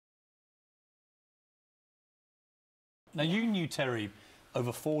Now, you knew Terry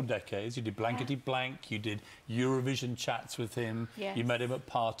over 4 decades. You did Blankety Blank, you did Eurovision chats with him, you met him at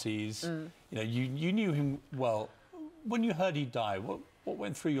parties. You know, you knew him well. When you heard he died, what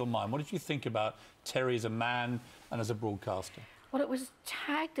went through your mind? What did you think about Terry as a man and as a broadcaster? Well, it was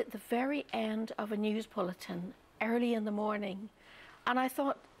tagged at the very end of a news bulletin, early in the morning, and I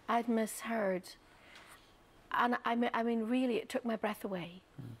thought I'd misheard. And I mean, really, it took my breath away.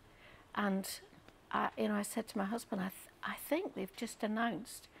 And, you know, I said to my husband, I think they've just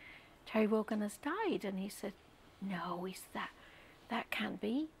announced Terry Wogan has died. And he said, no, that can't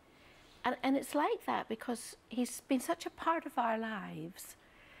be. And it's like that because he's been such a part of our lives.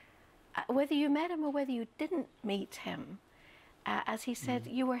 Whether you met him or whether you didn't meet him, as he said,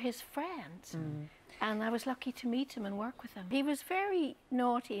 you were his friend. And I was lucky to meet him and work with him. He was very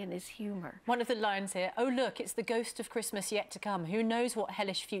naughty in his humour. One of the lines here, oh look, it's the ghost of Christmas yet to come. Who knows what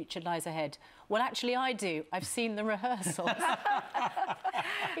hellish future lies ahead? Well, actually I do. I've seen the rehearsals.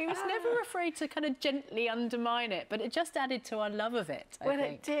 He was never afraid to kind of gently undermine it, but it just added to our love of it, I think.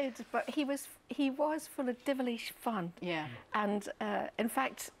 It did, but he was full of devilish fun. Yeah. And in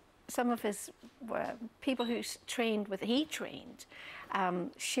fact, some of his people who trained with, he trained,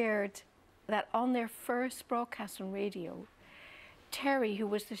 shared that on their first broadcast on radio, Terry, who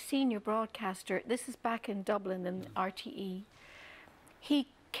was the senior broadcaster, this is back in Dublin in RTE, he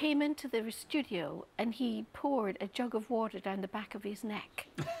came into the studio and he poured a jug of water down the back of his neck.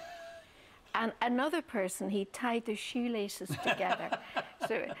 And another person, he tied their shoelaces together.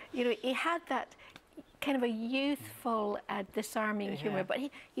 So, you know, he had that kind of a youthful, disarming humour, but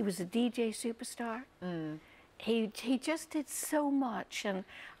he was a DJ superstar. He just did so much, and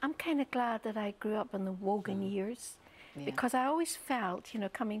I'm kind of glad that I grew up in the Wogan years, because I always felt, you know,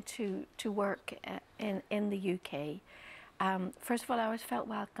 coming to work in the UK, first of all, I always felt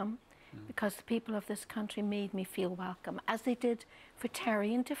welcome, because the people of this country made me feel welcome, as they did for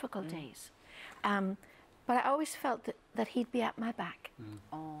Terry in difficult days. But I always felt that he'd be at my back.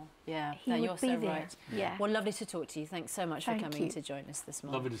 Oh, yeah. He would you're be so there. right. Yeah. Well, lovely to talk to you. Thanks so much for coming to join us this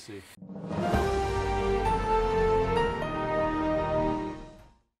morning. Lovely to see you.